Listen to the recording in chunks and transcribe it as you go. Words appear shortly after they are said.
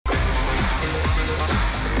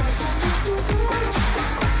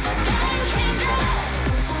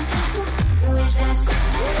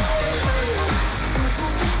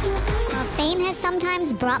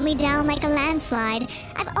sometimes brought me down like a landslide,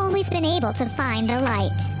 I've always been able to find the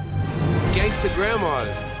light. Gangsta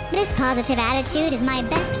grandmas. This positive attitude is my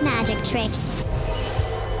best magic trick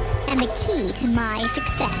and the key to my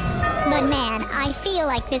success. But man, I feel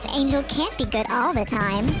like this angel can't be good all the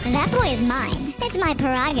time. That boy is mine. It's my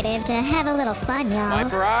prerogative to have a little fun, y'all. My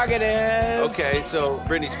prerogative. Okay, so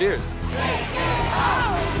Britney Spears. Take it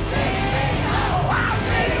off. Take it off.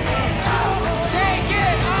 Take it off.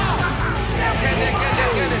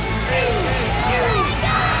 Get it.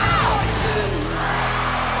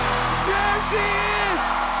 There she is!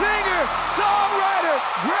 Singer, songwriter,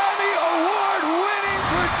 Grammy Award-winning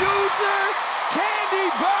producer, Candy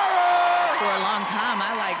Burrow! For a long time,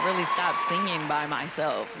 I really stopped singing by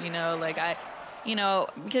myself,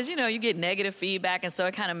 because you get negative feedback, and so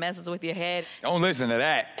it kind of messes with your head. Don't listen to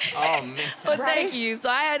that. Oh, man. But thank you. So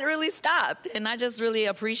I had really stopped, and I just really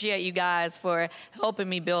appreciate you guys for helping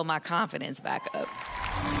me build my confidence back up.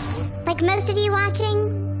 Like most of you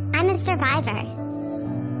watching, I'm a survivor.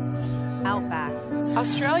 Outback.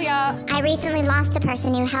 Australia. I recently lost a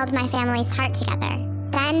person who held my family's heart together.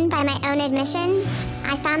 Then, by my own admission,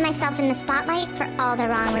 I found myself in the spotlight for all the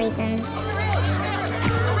wrong reasons.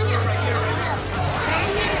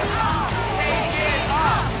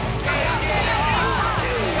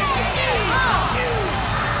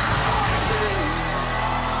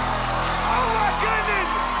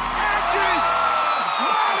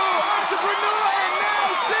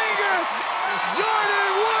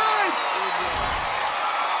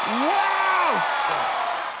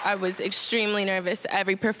 I was extremely nervous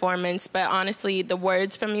every performance, but honestly, the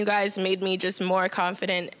words from you guys made me just more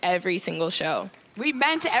confident every single show. We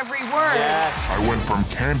meant every word. Yes. I went from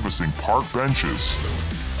canvassing park benches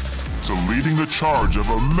to leading the charge of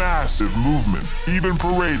a massive movement, even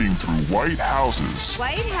parading through White Houses.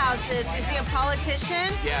 White Houses? Is he a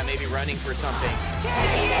politician? Yeah, maybe running for something.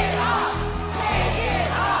 Take it off! Take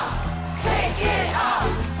it off! Take it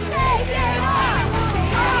off! Take it off! Take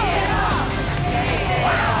it off! Take it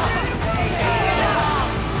off!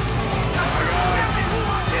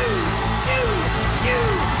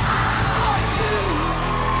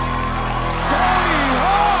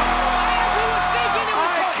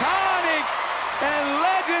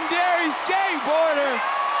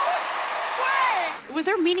 Was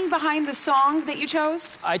there meaning behind the song that you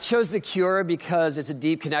chose? I chose The Cure because it's a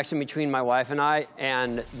deep connection between my wife and I,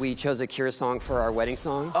 and we chose a Cure song for our wedding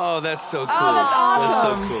song. Oh, that's so cool. Oh, that's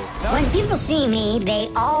awesome. That's so cool. When people see me, they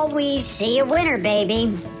always see a winner, baby.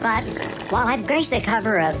 But while I've graced the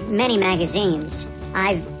cover of many magazines,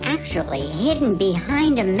 I've actually hidden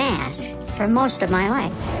behind a mask for most of my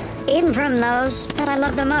life. Even from those that I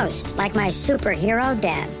love the most, like my superhero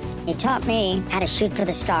dad. He taught me how to shoot for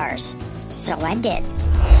the stars. So I did.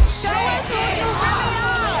 Show us who you really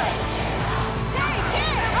are! Take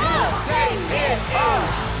it off! Take it off!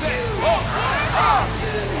 Take it off!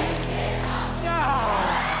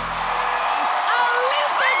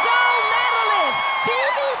 Olympic gold medalist,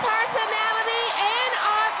 TV personality, and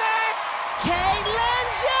author, Caitlyn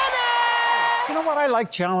Jenner! You know what? I like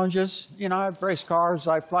challenges. I race cars,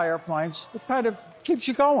 I fly airplanes. It kind of keeps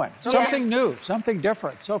you going. Something new, something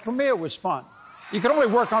different. So for me, it was fun. You can only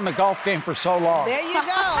work on the golf game for so long. There you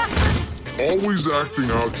go. Always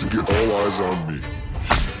acting out to get all eyes on me.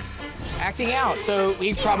 Acting out, so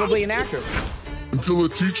he's probably an actor. Until a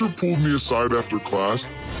teacher pulled me aside after class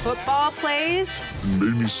Football plays. and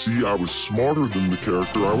made me see I was smarter than the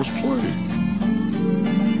character I was playing.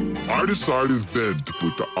 I decided then to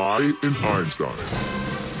put the I in Einstein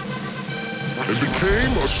and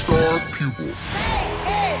became a star pupil.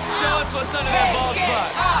 Show us what's under that bald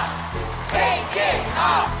spot. Take it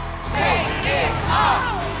off! Take it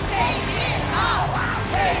off! Take it off!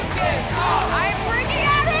 Take it off! I'm freaking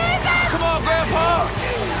out! Who is this? Come on, Grandpa!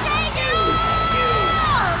 Take it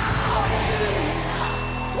off!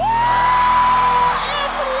 Woo!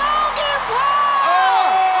 It's Logan Paul!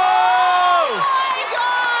 Oh! Oh my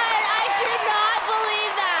God! I cannot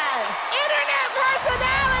believe that! Internet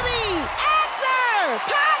personality, actor,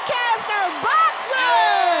 podcaster, boxer!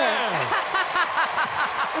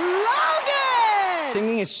 Logan!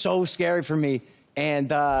 Singing is so scary for me, and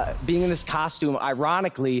being in this costume,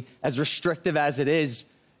 ironically, as restrictive as it is,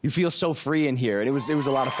 you feel so free in here, and it was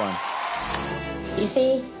a lot of fun. You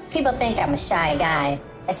see, people think I'm a shy guy,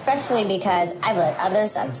 especially because I let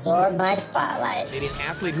others absorb my spotlight. Maybe an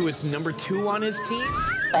athlete who is #2 on his team?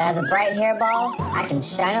 But as a bright hairball, I can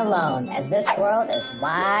shine alone as this world is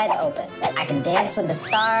wide open. I can dance with the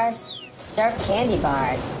stars, surf candy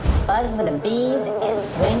bars, buzz with the bees, and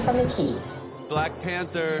swing from the keys. Black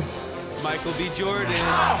Panther, Michael B. Jordan. Take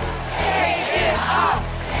it off!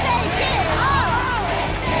 Take it off!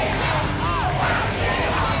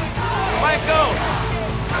 go.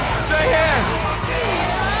 Straight here.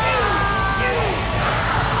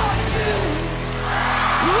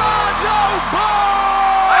 Lonzo Ball!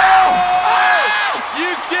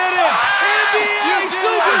 You did it! NBA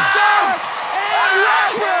superstar and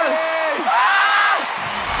rapper!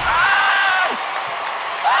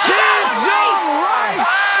 Ken Jeong right!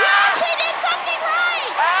 Yes, he did something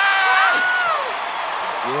right!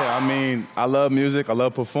 Yeah, I mean, I love music, I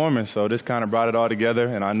love performance, so this kind of brought it all together,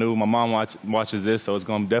 and I knew my mom watches this, so it's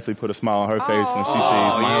going to definitely put a smile on her face when she sees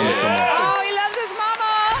my homie come on. Oh, he loves his mama!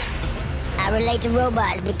 I relate to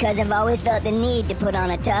robots because I've always felt the need to put on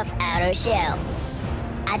a tough outer shell.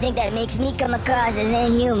 I think that makes me come across as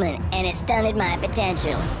inhuman, and it stunted my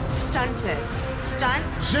potential. Stunted. Stunt?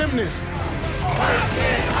 Gymnast.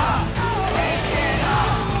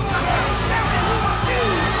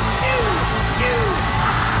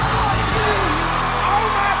 Oh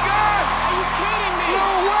my God! Are you kidding me? No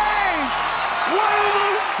way! One of the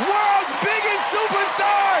world's biggest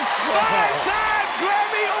superstars! Five-time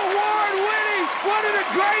Grammy Award winning! One of the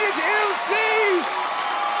greatest MCs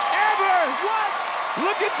ever! What?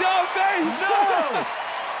 Look at your face! No!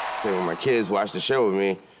 So when my kids watch the show with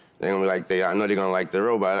me, they're gonna be like, I know they're gonna like the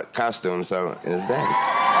robot costume, so it's that.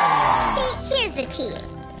 See, here's the tea.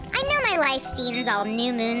 I know my life scene's all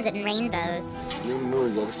new moons and rainbows. New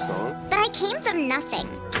Moon's that a song? But I came from nothing.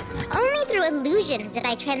 Only through illusions did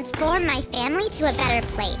I transform my family to a better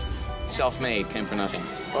place. Self-made, came from nothing.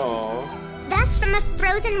 Oh. Thus, from a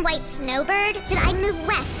frozen white snowbird, did I move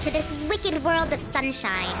west to this wicked world of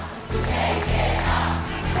sunshine. Take it off!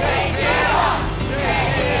 Take it off!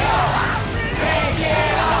 Take it off! Take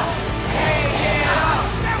it off! Take it off!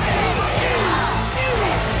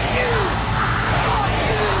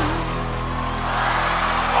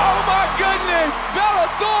 Oh my goodness! Bella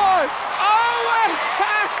Thorne! Oh my!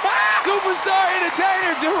 Superstar,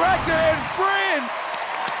 entertainer, director, and friend!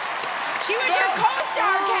 She was your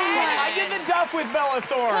co-star, Ken! I did the duff with Bella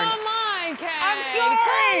Thorne. Come on, Ken! I'm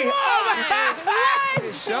sorry!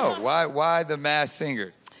 What? Show. Why the Masked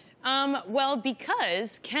Singer? Well,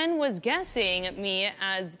 because Ken was guessing me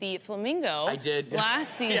as the flamingo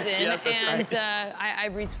last season, yes, and right. I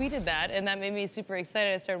retweeted that, and that made me super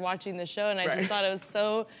excited. I started watching the show, and I just thought it was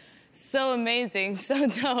so amazing, so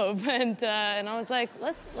dope, and I was like,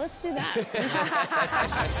 let's do that.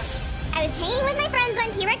 I was hanging with my friends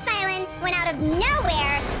on T-Rex Island when out of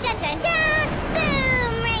nowhere, dun dun dun,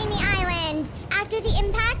 boom, right in the island. After the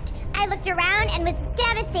impact, I looked around and was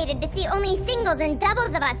devastated to see only singles and doubles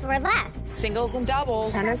of us were left. Singles and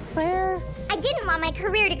doubles. Tennis player? I didn't want my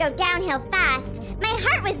career to go downhill fast. My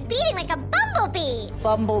heart was beating like a bumblebee.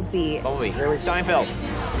 Bumblebee, here with Seinfeld.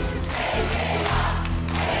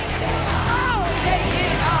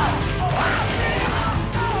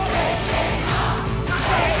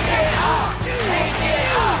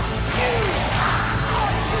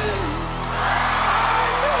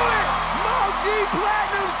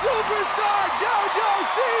 Multi-platinum superstar JoJo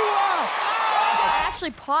Siwa! I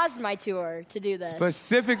actually paused my tour to do this.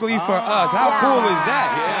 Specifically for us. How cool is that?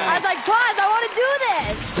 I was like, pause, I want to do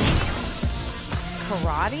this!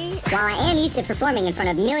 Karate? While I am used to performing in front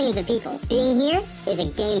of millions of people, being here is a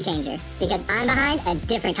game changer because I'm behind a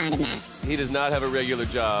different kind of mask. He does not have a regular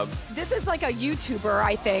job. This is like a YouTuber,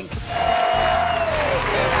 I think.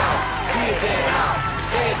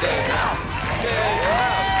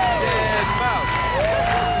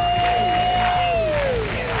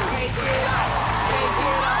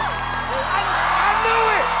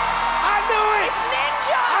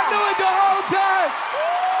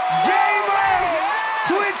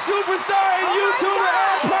 Superstar and YouTuber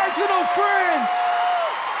and personal friend.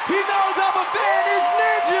 He knows I'm a fan. It's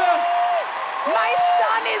Ninja. My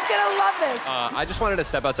son is gonna love this. I just wanted to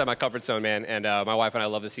step outside my comfort zone, man, and my wife and I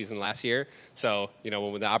loved the season last year. So, you know,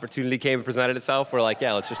 when the opportunity came and presented itself, we're like,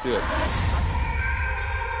 yeah, let's just do it.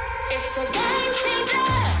 It's a game changer.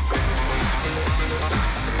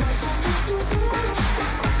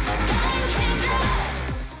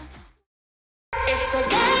 It's a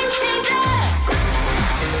game changer.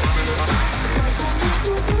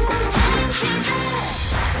 Game changer.